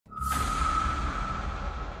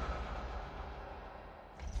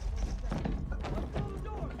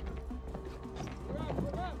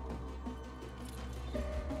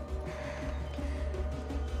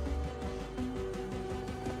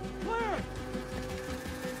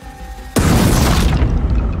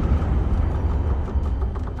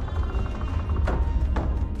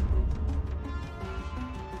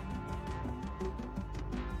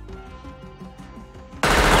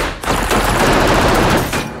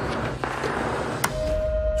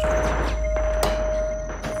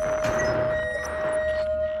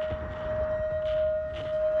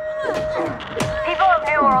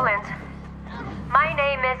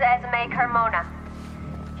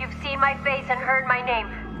heard my name.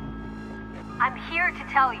 I'm here to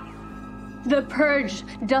tell you. The purge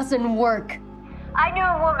doesn't work. I knew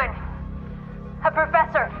a woman, a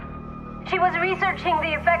professor. She was researching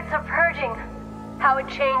the effects of purging, how it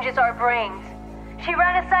changes our brains. She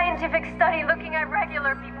ran a scientific study looking at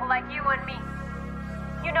regular people like you and me.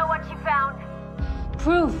 You know what she found?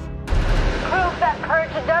 Proof. Proof that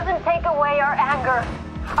purge doesn't take away our anger,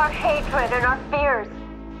 our hatred, and our fears.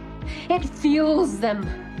 It fuels them.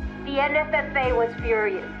 The NFFA was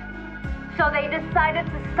furious, so they decided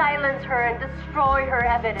to silence her and destroy her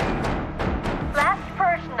evidence. Last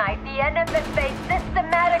Purge Night, the NFFA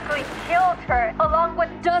systematically killed her, along with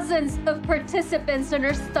dozens of participants in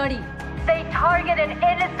her study. They targeted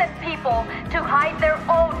innocent people to hide their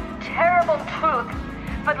own terrible truth.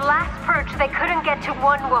 But last Purge, they couldn't get to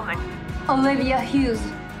one woman. Olivia Hughes.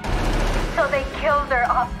 So they killed her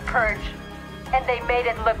off Purge, and they made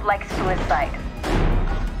it look like suicide.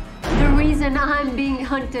 The reason I'm being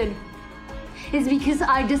hunted is because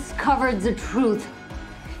I discovered the truth.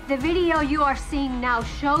 The video you are seeing now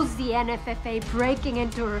shows the NFFA breaking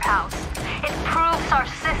into her house. It proves our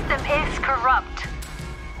system is corrupt.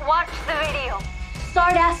 Watch the video.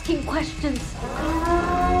 Start asking questions.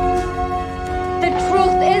 The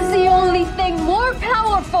truth is the only thing more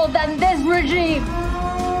powerful than this regime.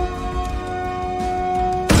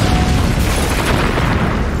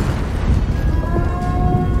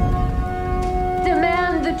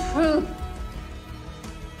 Demand the truth.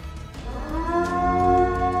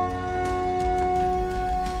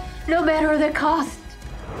 No matter the cost.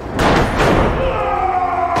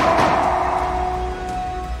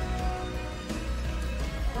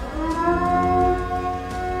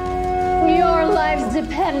 Your lives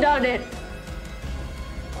depend on it.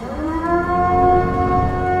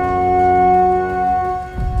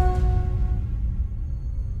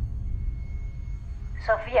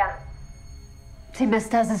 Sofía. Si me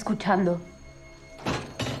estás escuchando.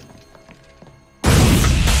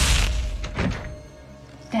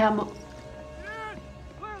 Te amo.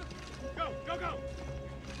 Go, go, go!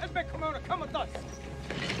 Esme, come with us!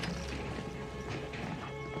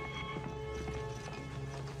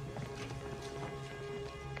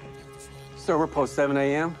 So we're post 7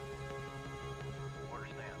 a.m.? Orders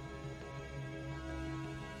stand.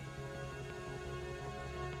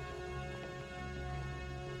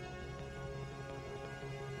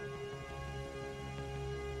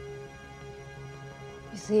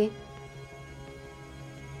 You see?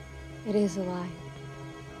 It is a lie.